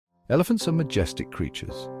Elephants are majestic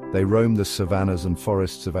creatures. They roam the savannas and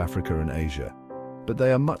forests of Africa and Asia. But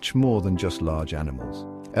they are much more than just large animals.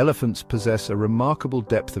 Elephants possess a remarkable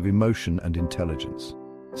depth of emotion and intelligence.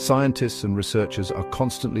 Scientists and researchers are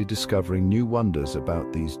constantly discovering new wonders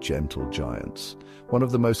about these gentle giants. One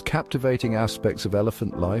of the most captivating aspects of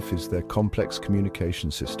elephant life is their complex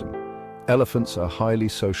communication system. Elephants are highly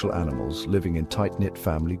social animals living in tight-knit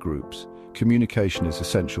family groups. Communication is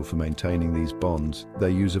essential for maintaining these bonds.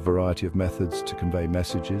 They use a variety of methods to convey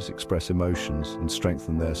messages, express emotions, and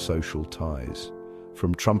strengthen their social ties.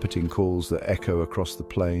 From trumpeting calls that echo across the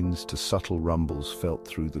plains to subtle rumbles felt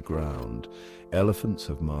through the ground, elephants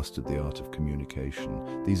have mastered the art of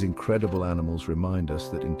communication. These incredible animals remind us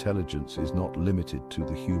that intelligence is not limited to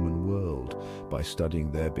the human world. By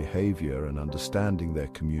studying their behavior and understanding their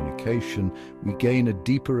communication, we gain a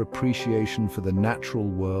deeper appreciation for the natural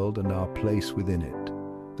world and our place within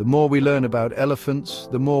it. The more we learn about elephants,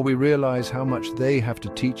 the more we realize how much they have to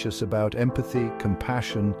teach us about empathy,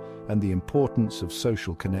 compassion, and the importance of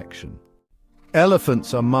social connection.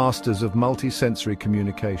 Elephants are masters of multisensory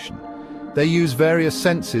communication. They use various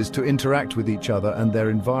senses to interact with each other and their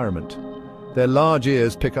environment. Their large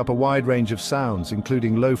ears pick up a wide range of sounds,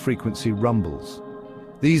 including low-frequency rumbles.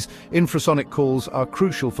 These infrasonic calls are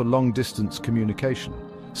crucial for long-distance communication.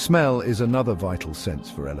 Smell is another vital sense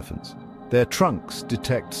for elephants. Their trunks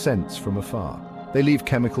detect scents from afar. They leave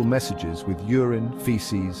chemical messages with urine,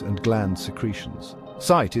 feces, and gland secretions.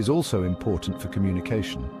 Sight is also important for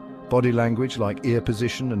communication. Body language, like ear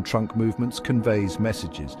position and trunk movements, conveys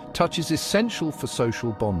messages. Touch is essential for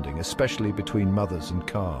social bonding, especially between mothers and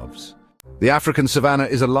calves. The African savanna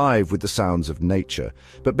is alive with the sounds of nature,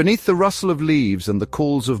 but beneath the rustle of leaves and the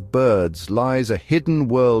calls of birds lies a hidden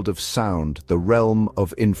world of sound, the realm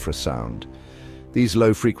of infrasound. These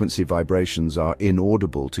low-frequency vibrations are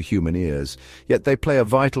inaudible to human ears, yet they play a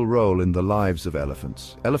vital role in the lives of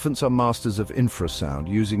elephants. Elephants are masters of infrasound,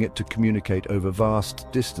 using it to communicate over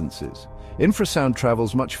vast distances. Infrasound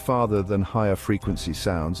travels much farther than higher-frequency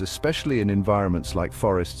sounds, especially in environments like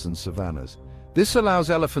forests and savannas. This allows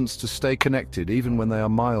elephants to stay connected even when they are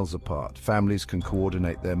miles apart. Families can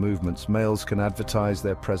coordinate their movements, males can advertise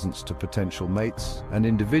their presence to potential mates, and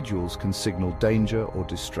individuals can signal danger or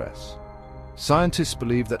distress. Scientists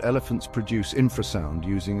believe that elephants produce infrasound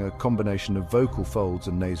using a combination of vocal folds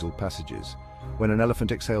and nasal passages. When an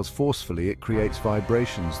elephant exhales forcefully, it creates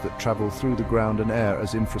vibrations that travel through the ground and air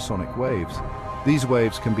as infrasonic waves. These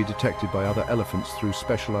waves can be detected by other elephants through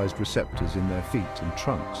specialized receptors in their feet and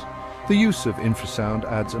trunks. The use of infrasound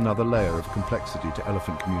adds another layer of complexity to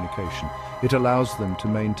elephant communication. It allows them to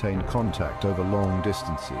maintain contact over long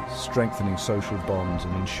distances, strengthening social bonds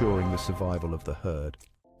and ensuring the survival of the herd.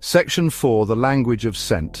 Section 4. The language of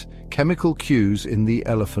scent. Chemical cues in the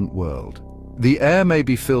elephant world. The air may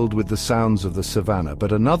be filled with the sounds of the savanna,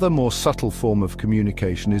 but another more subtle form of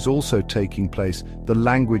communication is also taking place, the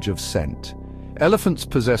language of scent. Elephants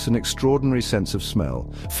possess an extraordinary sense of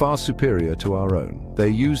smell, far superior to our own. They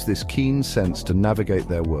use this keen sense to navigate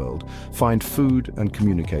their world, find food, and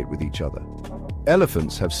communicate with each other.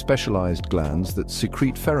 Elephants have specialized glands that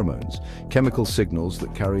secrete pheromones, chemical signals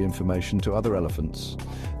that carry information to other elephants.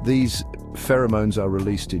 These pheromones are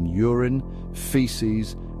released in urine,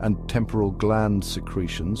 feces, and temporal gland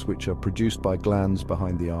secretions, which are produced by glands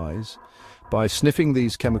behind the eyes. By sniffing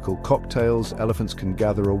these chemical cocktails, elephants can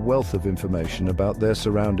gather a wealth of information about their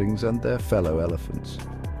surroundings and their fellow elephants.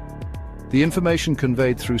 The information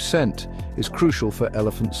conveyed through scent is crucial for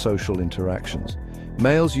elephant social interactions.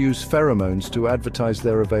 Males use pheromones to advertise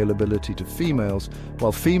their availability to females,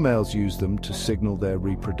 while females use them to signal their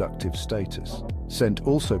reproductive status. Scent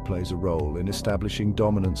also plays a role in establishing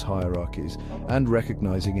dominance hierarchies and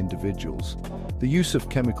recognizing individuals. The use of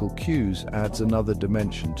chemical cues adds another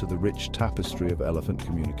dimension to the rich tapestry of elephant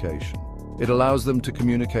communication. It allows them to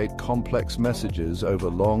communicate complex messages over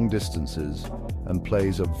long distances and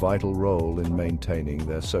plays a vital role in maintaining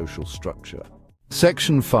their social structure.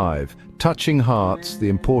 Section 5. Touching hearts, the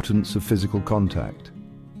importance of physical contact.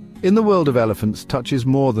 In the world of elephants, touch is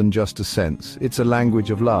more than just a sense. It's a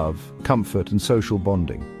language of love, comfort, and social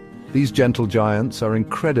bonding. These gentle giants are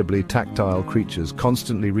incredibly tactile creatures,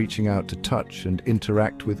 constantly reaching out to touch and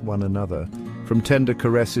interact with one another. From tender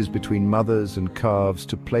caresses between mothers and calves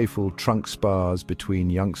to playful trunk spars between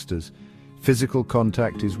youngsters, physical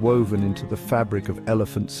contact is woven into the fabric of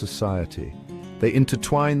elephant society. They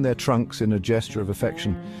intertwine their trunks in a gesture of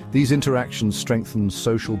affection. These interactions strengthen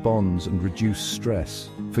social bonds and reduce stress.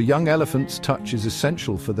 For young elephants, touch is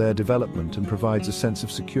essential for their development and provides a sense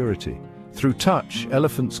of security. Through touch,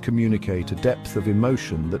 elephants communicate a depth of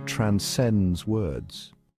emotion that transcends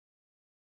words.